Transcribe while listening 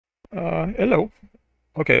Hello.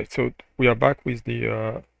 Okay, so we are back with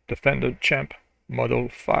the Fender Champ Model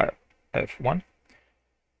 5 F1,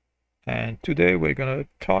 and today we're gonna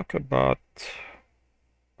talk about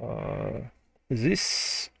uh,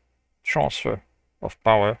 this transfer of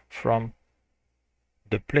power from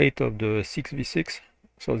the plate of the 6v6.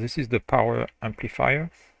 So this is the power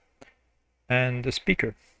amplifier and the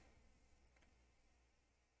speaker,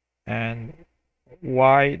 and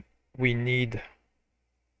why we need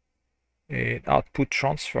an output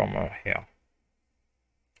transformer here.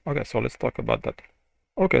 Okay, so let's talk about that.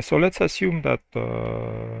 Okay, so let's assume that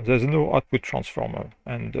there's no output transformer,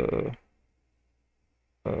 and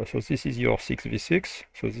so this is your 6v6,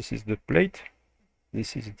 so this is the plate,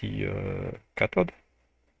 this is the cathode,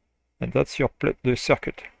 and that's your the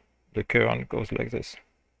circuit. The current goes like this.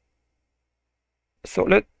 So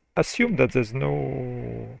let's assume that there's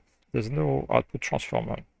no output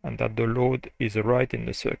transformer, and that the load is right in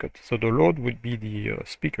the circuit. So the load would be the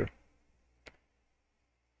speaker.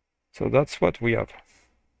 So that's what we have.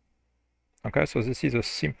 Okay, so this is a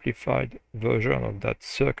simplified version of that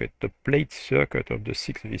circuit, the plate circuit of the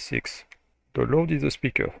 6v6. The load is the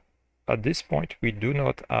speaker. At this point, we do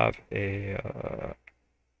not have a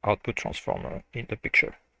output transformer in the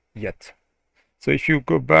picture yet. So if you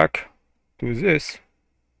go back to this,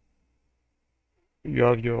 you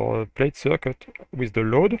have your plate circuit with the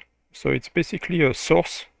load. So it's basically a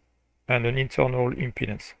source and an internal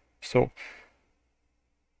impedance. So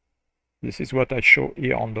this is what I show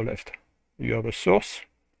here on the left. You have a source,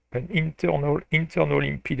 an internal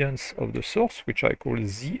impedance of the source, which I call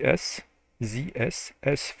ZS,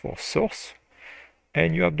 S for source,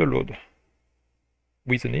 and you have the load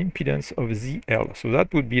with an impedance of ZL. So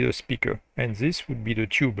that would be the speaker, and this would be the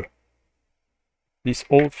tube. This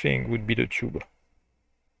whole thing would be the tube.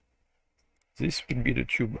 This would be the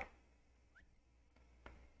tube.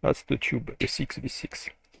 That's the tube, the 6v6.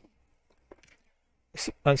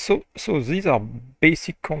 So these are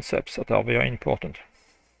basic concepts that are very important.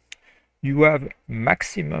 You have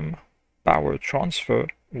maximum power transfer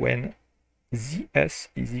when ZS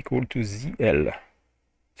is equal to ZL.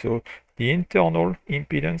 So the internal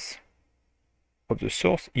impedance of the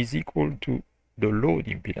source is equal to the load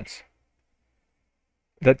impedance.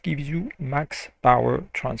 That gives you max power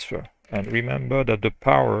transfer. And remember that the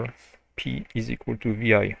power P is equal to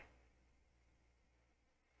VI.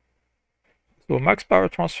 So max power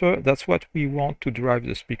transfer, that's what we want to drive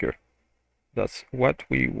the speaker. That's what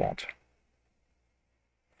we want.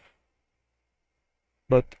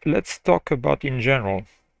 But let's talk about in general.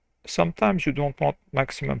 Sometimes you don't want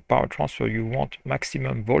maximum power transfer, you want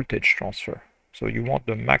maximum voltage transfer. So you want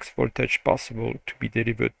the max voltage possible to be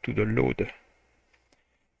delivered to the load.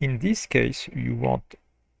 In this case, you want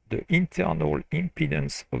the internal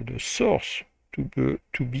impedance of the source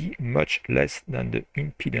to be much less than the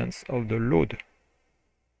impedance of the load.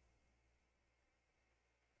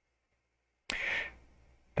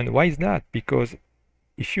 And why is that? Because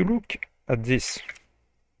if you look at this,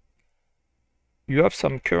 you have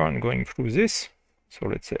some current going through this. So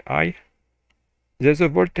let's say I. There's a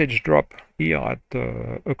voltage drop here at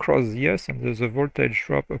across the S, and there's a voltage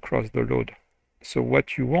drop across the load. So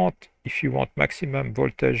what you want, if you want maximum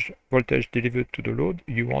voltage delivered to the load,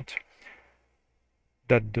 you want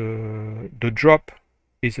that the drop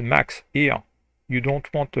is max here. You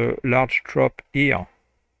don't want a large drop here.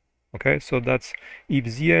 Okay, so that's if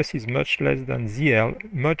ZS is much less than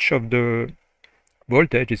ZL, much of the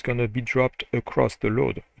voltage is going to be dropped across the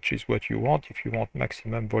load, which is what you want if you want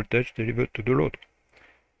maximum voltage delivered to the load.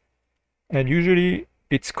 And usually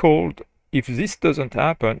it's called, if this doesn't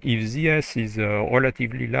happen, if ZS is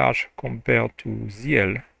relatively large compared to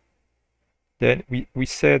ZL, then we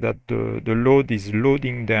say that the load is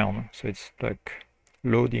loading down. So it's like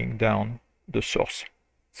loading down the source.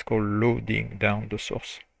 It's called loading down the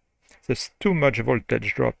source. There's too much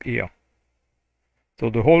voltage drop here. So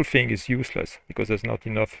the whole thing is useless because there's not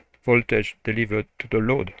enough voltage delivered to the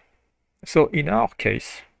load. So in our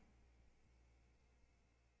case,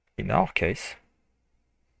 the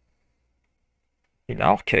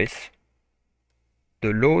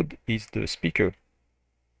load is the speaker.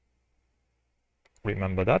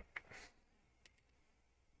 Remember that.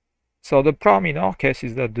 So the problem in our case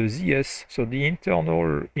is that the ZS, so the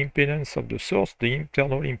internal impedance of the source, the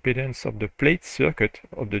internal impedance of the plate circuit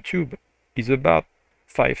of the tube, is about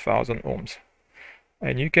 5,000 ohms.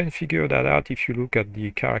 And you can figure that out if you look at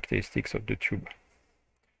the characteristics of the tube.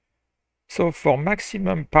 So for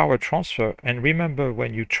maximum power transfer, and remember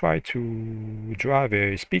when you try to drive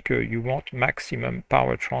a speaker, you want maximum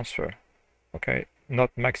power transfer. Okay,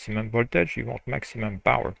 not maximum voltage, you want maximum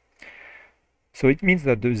power. So it means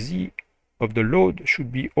that the Z of the load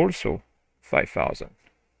should be also 5000.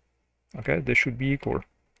 Okay, they should be equal.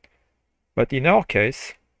 But in our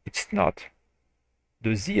case, it's not.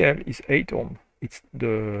 The ZL is 8 ohm. It's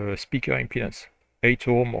the speaker impedance. 8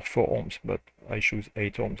 ohm or 4 ohms, but I choose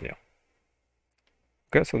 8 ohms here.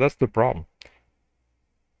 Okay, so that's the problem.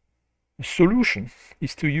 The solution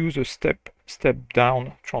is to use a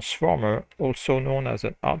step-down transformer, also known as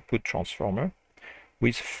an output transformer,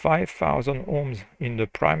 with 5000 ohms in the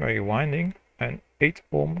primary winding and 8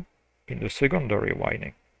 ohm in the secondary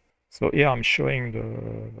winding. So here I'm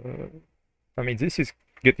showing I mean, this is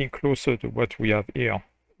getting closer to what we have here.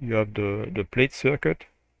 You have the plate circuit,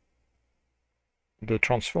 the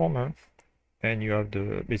transformer, and you have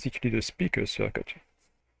basically the speaker circuit.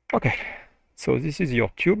 Okay, so this is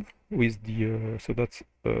your tube with the, so that's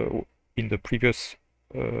in the previous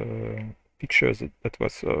pictures that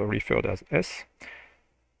was referred as S.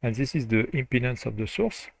 And this is the impedance of the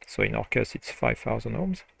source. So in our case, it's 5000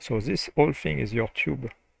 ohms. So this whole thing is your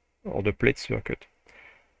tube or the plate circuit.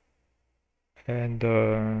 And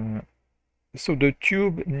so the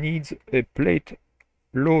tube needs a plate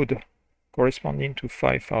load corresponding to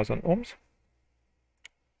 5000 ohms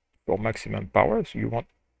for maximum power. So you want,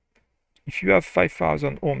 if you have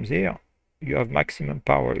 5000 ohms here, you have maximum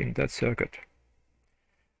power in that circuit.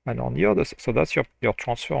 And on the other, so that's your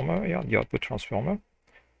transformer here, the output transformer.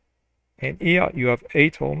 And here you have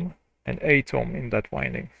 8 ohm and 8 ohm in that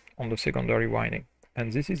winding, on the secondary winding.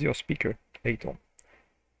 And this is your speaker, 8 ohm.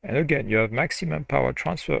 And again, you have maximum power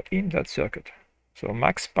transfer in that circuit. So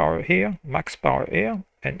max power here,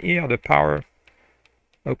 and here the power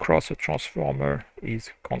across a transformer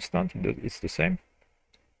is constant, it's the same.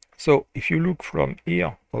 So if you look from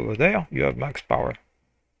here over there, you have max power.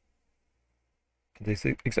 This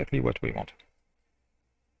is exactly what we want.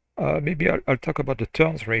 Maybe I'll talk about the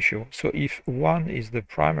turns ratio. So if 1 is the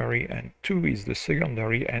primary and 2 is the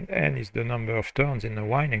secondary and n is the number of turns in the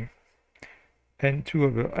winding, n2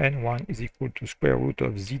 over n1 is equal to square root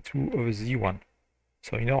of z2 over z1.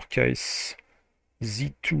 So in our case,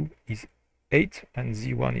 z2 is 8 and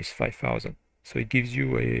z1 is 5000. So it gives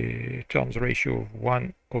you a turns ratio of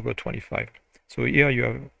 1 over 25. So here you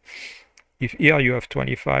have, if here you have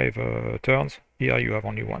 25 turns, here you have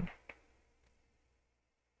only 1.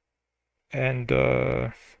 And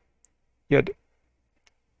yeah,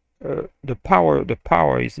 the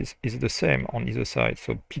power is the same on either side.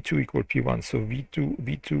 So P2 equal P1. So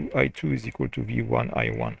V2 I2 is equal to V1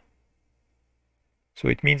 I1. So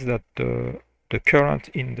it means that the current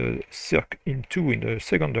in the in the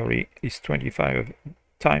secondary is 25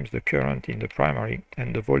 times the current in the primary,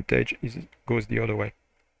 and the voltage goes the other way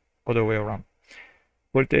around.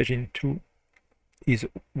 Voltage in 2 is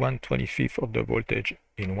 1/25 of the voltage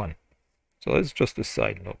in 1. So that's just a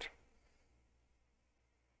side note.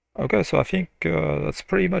 Okay, so I think that's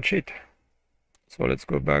pretty much it. So let's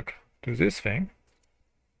go back to this thing.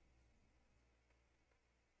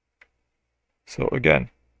 So again,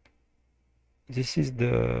 this is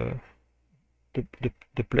the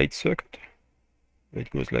plate circuit. It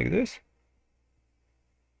goes like this.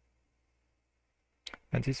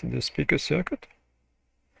 And this is the speaker circuit.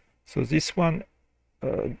 So this one,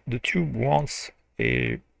 the tube wants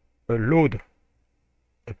a load,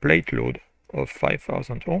 a plate load of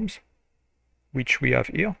 5000 ohms, which we have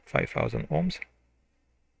here, 5000 ohms.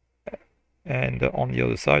 And on the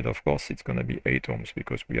other side, of course, it's going to be 8 ohms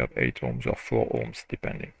because we have 8 ohms or 4 ohms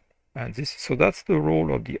depending. And this, so that's the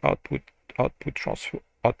role of the output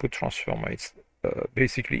transformer. It's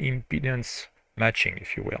basically impedance matching,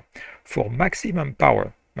 if you will, for maximum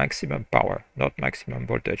power, not maximum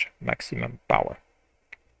voltage, maximum power,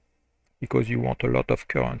 because you want a lot of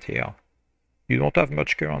current here. You don't have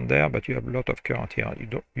much current there, but you have a lot of current here.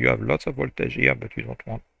 You have lots of voltage here, but you don't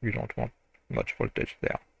want much voltage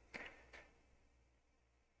there.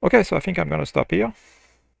 Okay, so I think I'm going to stop here,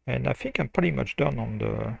 and I think I'm pretty much done on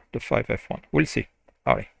the 5F1. We'll see.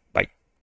 All right.